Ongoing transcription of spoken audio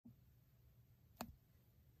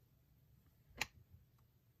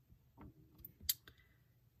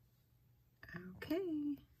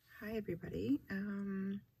everybody.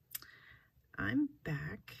 I'm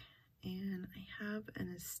back and I have an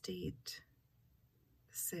estate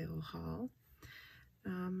sale haul.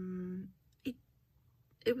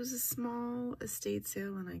 It was a small estate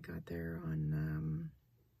sale and I got there on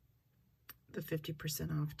the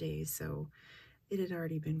 50% off day, so it had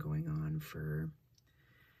already been going on for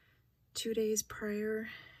 2 days prior,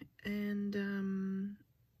 and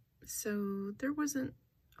so there wasn't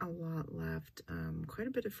a lot left. Quite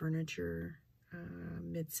a bit of furniture,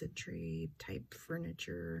 mid-century type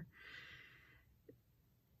furniture,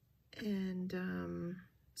 and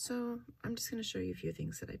so I'm just going to show you a few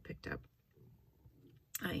things that I picked up.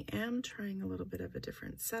 I am trying a little bit of a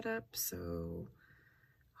different setup, so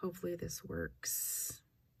hopefully this works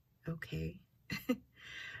okay.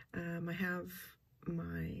 I have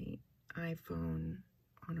my iPhone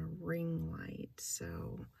on a ring light,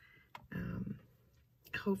 so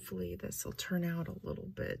hopefully this will turn out a little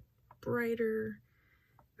bit brighter.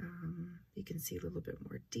 You can see a little bit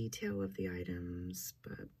more detail of the items,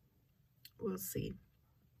 but we'll see.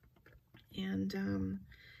 And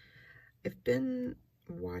I've been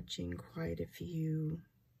watching quite a few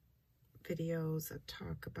videos that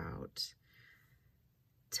talk about,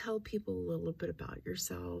 tell people a little bit about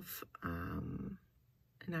yourself, and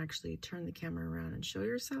actually turn the camera around and show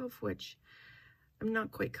yourself, which I'm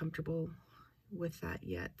not quite comfortable with that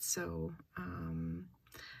yet. So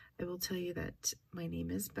I will tell you that my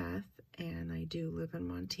name is Beth and I do live in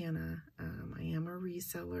Montana. I am a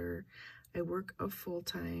reseller. I work a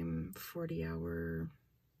full-time 40-hour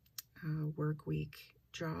work week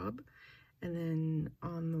job, and then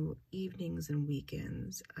on the evenings and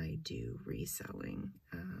weekends I do reselling.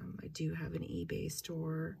 I do have an eBay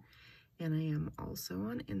store, and I am also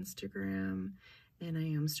on Instagram, and I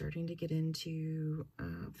am starting to get into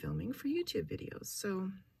filming for YouTube videos.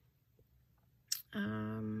 So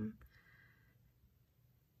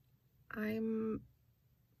I'm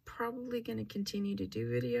probably going to continue to do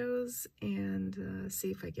videos and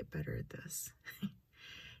see if I get better at this.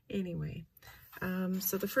 Anyway,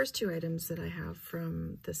 so the first two items that I have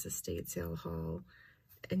from this estate sale haul,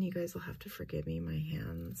 and you guys will have to forgive me, my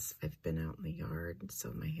hands, I've been out in the yard,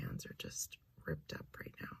 so my hands are just ripped up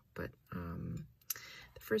right now. But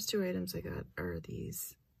the first two items I got are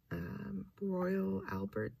these Royal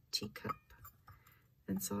Albert teacup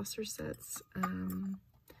and saucer sets.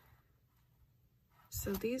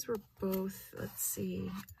 So these were both, let's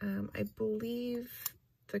see, I believe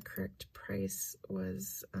the correct price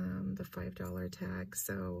was the $5 tag.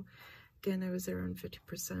 So again, I was there on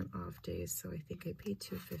 50% off days, so I think I paid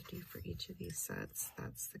 $2.50 for each of these sets.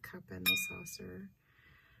 That's the cup and the saucer.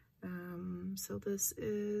 So this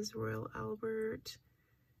is Royal Albert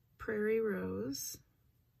Prairie Rose.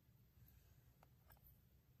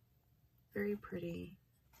 Very pretty.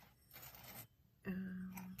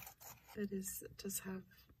 It does have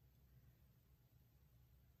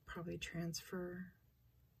probably transfer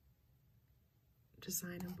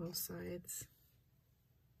design on both sides.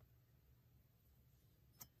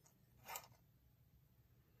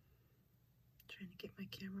 Trying to get my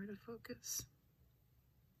camera to focus.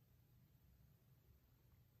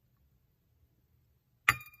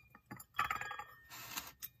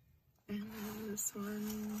 And then this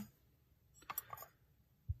one.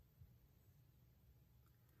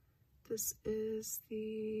 This is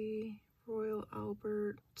the Royal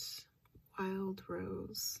Albert Wild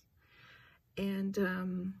Rose. And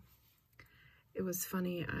it was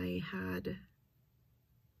funny, I had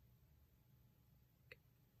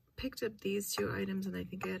picked up these two items, and I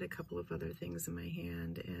think I had a couple of other things in my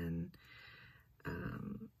hand, and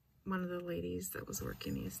one of the ladies that was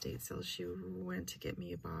working the estate sale, she went to get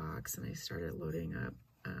me a box, and I started loading up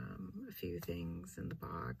a few things in the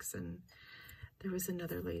box, and there was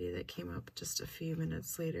another lady that came up just a few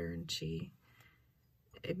minutes later, and she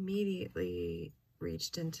immediately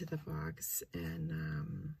reached into the box and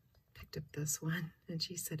picked up this one, and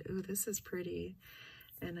she said, "Oh, this is pretty."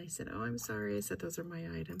 And I said, "Oh, I'm sorry." I said, "Those are my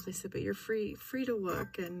items." I said, "But you're free to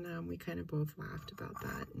look." And we kind of both laughed about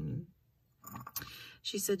that. And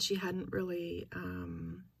she said she hadn't really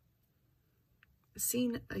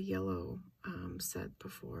seen a yellow set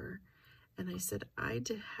before. And I said, I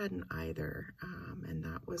hadn't either, and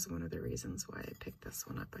that was one of the reasons why I picked this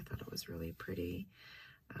one up. I thought it was really pretty,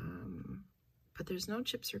 but there's no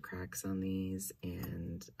chips or cracks on these,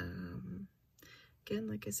 and again,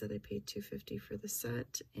 like I said, I paid $2.50 for the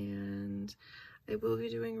set, and I will be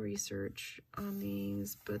doing research on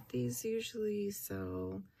these, but these usually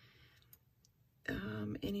sell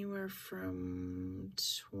anywhere from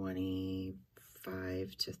 $25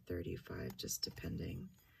 to $35, just depending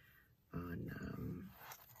on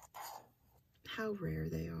how rare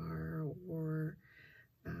they are, or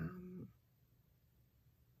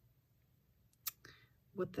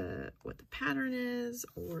what the pattern is,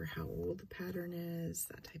 or how old the pattern is,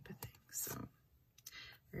 that type of thing. So,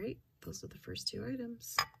 all right, those are the first two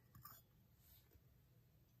items.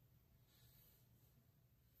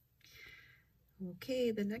 Okay,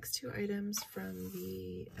 the next two items from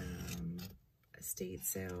the estate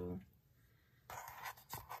sale.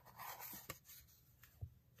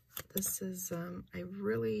 This is, I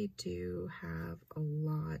really do have a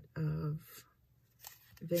lot of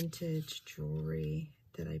vintage jewelry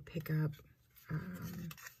that I pick up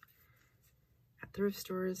at thrift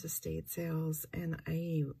stores, estate sales, and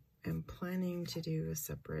I am planning to do a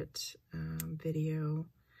separate video.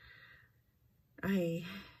 I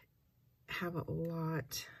have a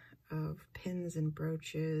lot of pins and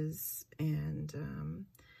brooches and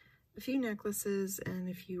a few necklaces and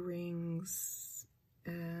a few rings,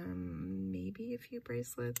 maybe a few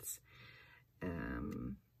bracelets,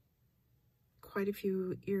 quite a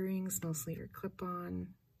few earrings, mostly are clip-on,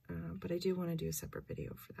 but I do want to do a separate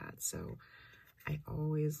video for that. So I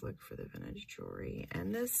always look for the vintage jewelry.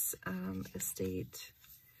 And this estate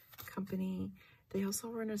company, they also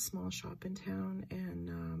run a small shop in town,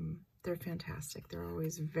 and they're fantastic. They're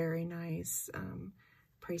always very nice.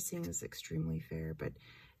 Pricing is extremely fair, but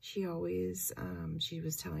she always, she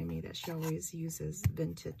was telling me that she always uses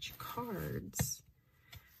vintage cards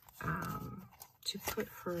to put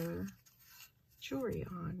her jewelry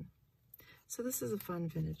on. So this is a fun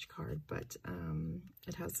vintage card, but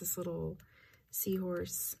it has this little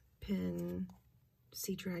seahorse pin,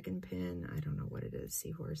 sea dragon pin. I don't know what it is,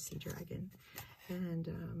 seahorse, sea dragon. And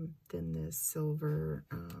then this silver,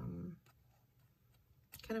 kind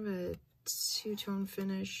of a two-tone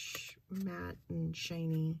finish, matte and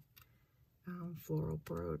shiny floral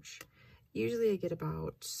brooch. Usually I get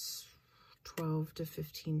about $12 to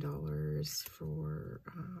 $15 for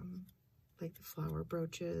like the flower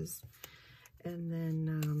brooches. And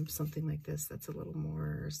then something like this that's a little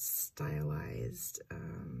more stylized.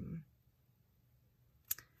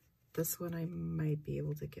 This one I might be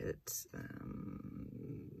able to get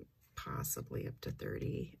possibly up to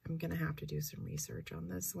 30. I'm gonna have to do some research on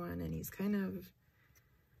this one, and he's kind of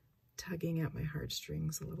tugging at my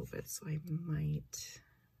heartstrings a little bit, so I might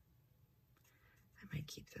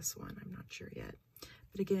keep this one. I'm not sure yet.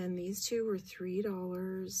 But again, these two were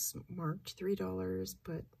 $3, marked $3,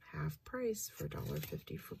 but half price for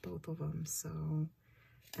 $1.50 for both of them. So,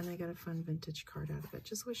 and I got a fun vintage card out of it.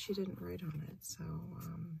 Just wish she didn't write on it. So,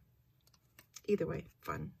 either way,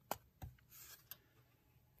 fun.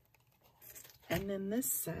 And then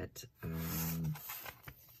this set,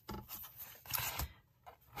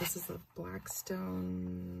 this is a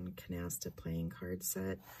Blackstone Canasta playing card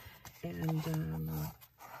set, and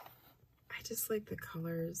I just like the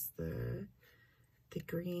colors, the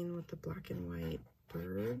green with the black and white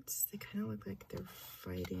birds. They kind of look like they're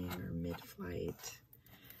fighting or mid-flight.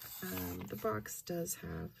 The box does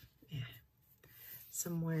have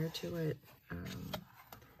some wear to it,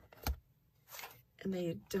 and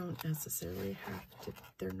they don't necessarily have to,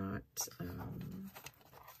 they're not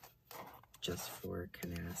just for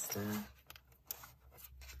canasta. I'm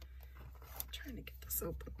trying to get this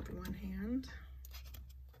open with one hand.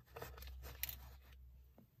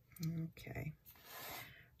 Okay.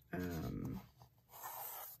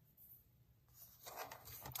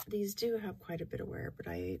 These do have quite a bit of wear, but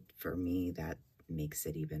for me, that makes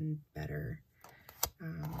it even better.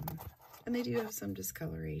 And they do have some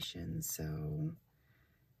discoloration, so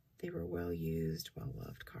they were well used, well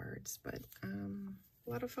loved cards, but a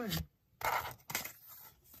lot of fun.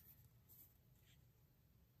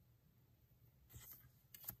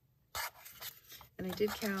 And I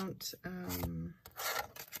did count,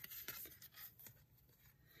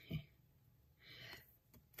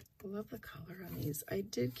 I love the color on these. I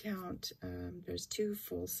did count, there's two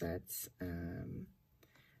full sets,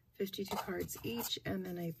 52 cards each, and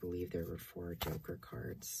then I believe there were 4 Joker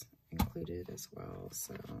cards included as well.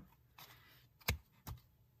 So,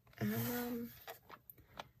 and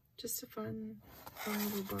just a fun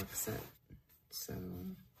little box set. So,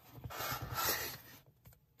 and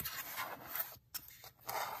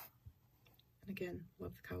again,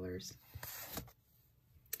 love the colors.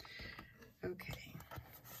 Okay.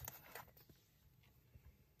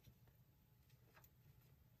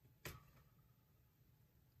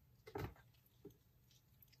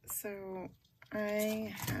 So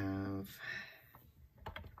I have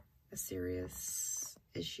a serious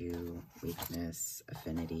issue, weakness,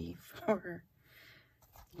 affinity for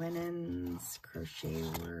linens, crochet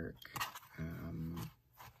work,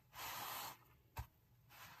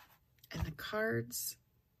 and the cards,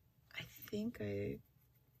 I think I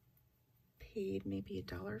paid maybe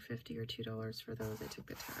 $1.50 or $2 for those. I took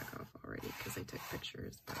the tag off already because I took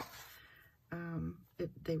pictures, but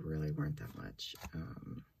they really weren't that much.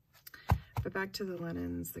 But back to the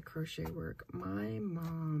linens, the crochet work. My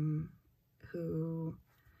mom, who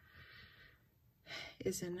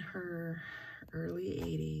is in her early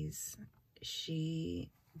 80s, she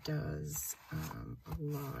does a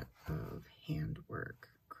lot of handwork,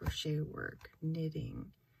 crochet work,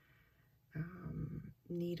 knitting,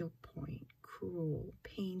 needlepoint, crewel,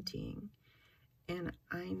 painting, and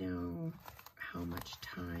I know how much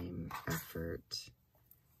time, effort,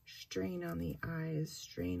 strain on the eyes,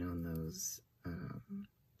 strain on those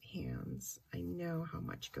hands. I know how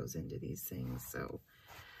much goes into these things, so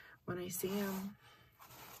when I see them,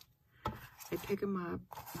 I pick them up,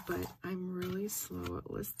 but I'm really slow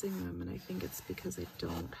at listing them, and I think it's because I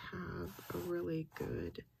don't have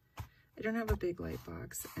I don't have a big light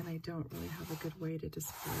box, and I don't really have a good way to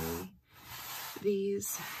display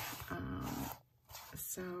these.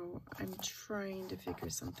 So I'm trying to figure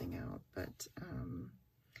something out, but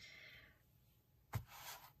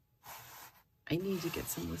I need to get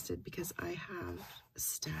some listed because I have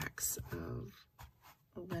stacks of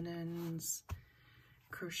linens,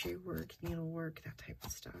 crochet work, needlework, that type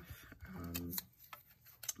of stuff.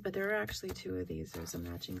 But there are actually 2 of these. There's a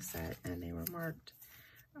matching set, and they were marked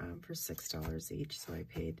for $6 each, so I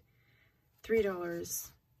paid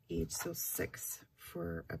 $3 each, so $6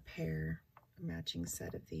 for a pair, a matching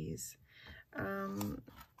set of these. There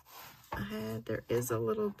is a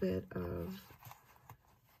little bit of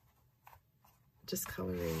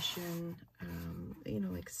discoloration, you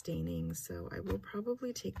know, like staining, so I will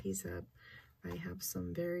probably take these up. I have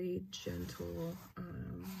some very gentle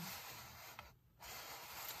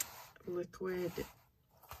liquid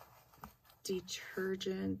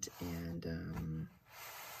detergent and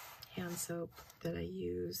hand soap that I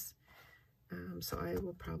use, so I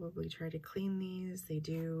will probably try to clean these. They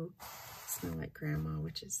do smell like grandma,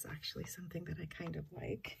 which is actually something that I kind of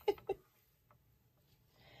like.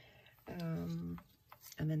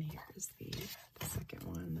 And then here's the second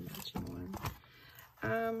one, the matching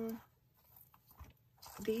one.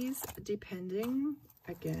 These, depending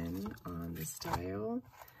again on the style,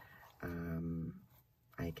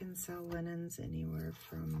 I can sell linens anywhere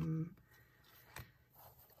from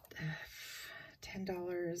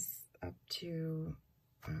 $10 up to,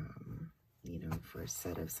 you know, for a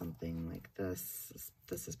set of something like this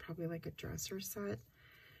is probably like a dresser set,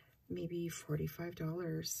 maybe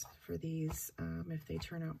 $45 for these, if they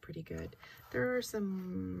turn out pretty good. There are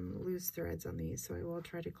some loose threads on these, so I will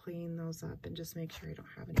try to clean those up and just make sure I don't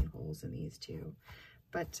have any holes in these too.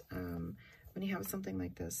 But when you have something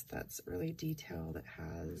like this that's really detailed, it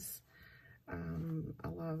has a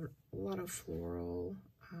lot of floral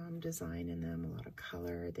design in them, a lot of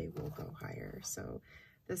color, they will go higher. So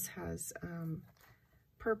this has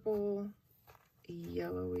purple,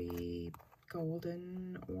 yellowy,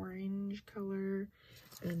 golden orange color,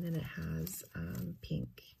 and then it has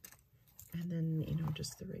pink, and then, you know,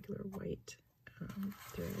 just the regular white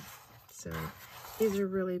thread. So these are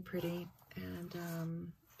really pretty,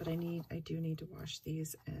 and but I do need to wash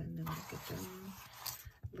these, and then I'll get them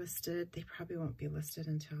listed. They probably won't be listed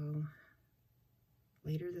until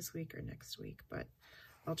later this week or next week, but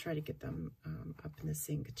I'll try to get them up in the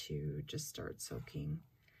sink to just start soaking,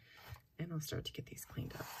 and I'll start to get these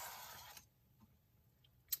cleaned up.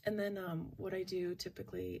 And then what I do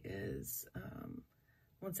typically is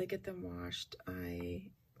once I get them washed, I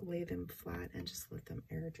lay them flat and just let them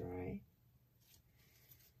air dry.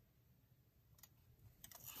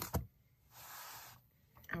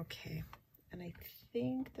 Okay, and I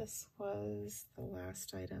think this was the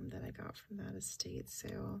last item that I got from that estate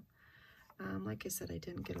sale. Like I said, I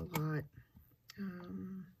didn't get a lot.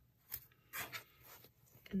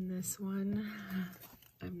 In this one,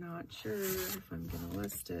 I'm not sure if I'm gonna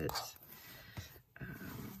list it,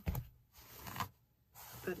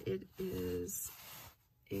 but it is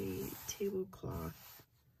a tablecloth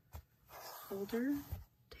holder,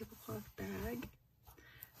 tablecloth bag.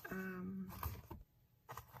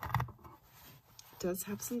 It does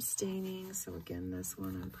have some staining, so again, this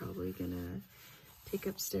one I'm probably gonna take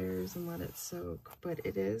upstairs and let it soak, but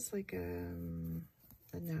it is like a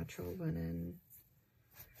natural linen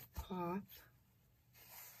cloth.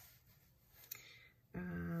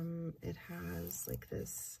 It has like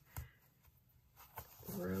this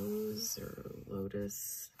rose or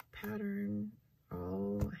lotus pattern,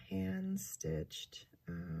 all hand stitched.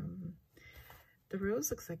 The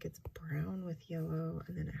rose looks like it's brown with yellow,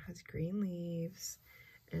 and then it has green leaves,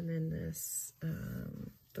 and then this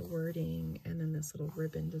the wording, and then this little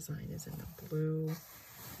ribbon design is in the blue,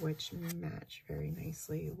 which match very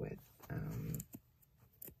nicely with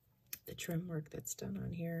the trim work that's done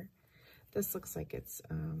on here. This looks like it's,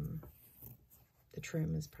 the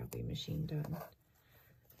trim is probably machine done.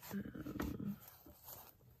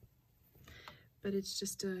 But it's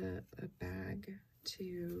just a bag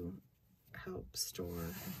to help store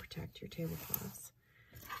and protect your tablecloths.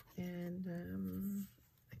 And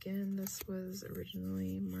again, this was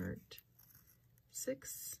originally marked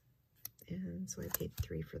 $6, and so I paid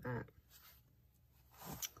 $3 for that.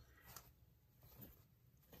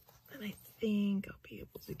 And I think I'll be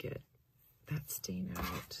able to get that stain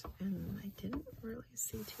out, and I didn't really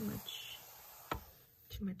see too much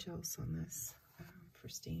else on this for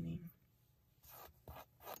staining.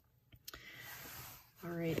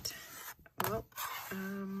 All right, well,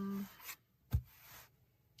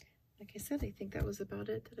 like I said, I think that was about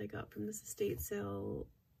it that I got from this estate sale.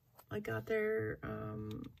 I got there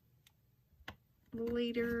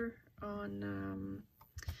later on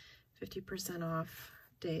 50% off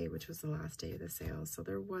day, which was the last day of the sale, so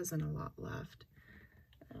there wasn't a lot left.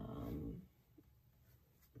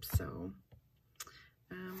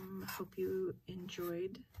 Hope you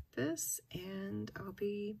enjoyed this, and I'll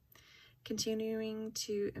be continuing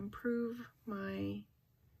to improve my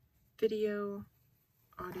video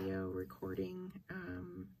audio recording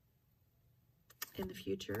in the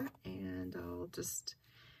future, and I'll just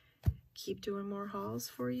keep doing more hauls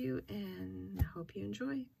for you, and hope you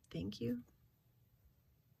enjoy. Thank you.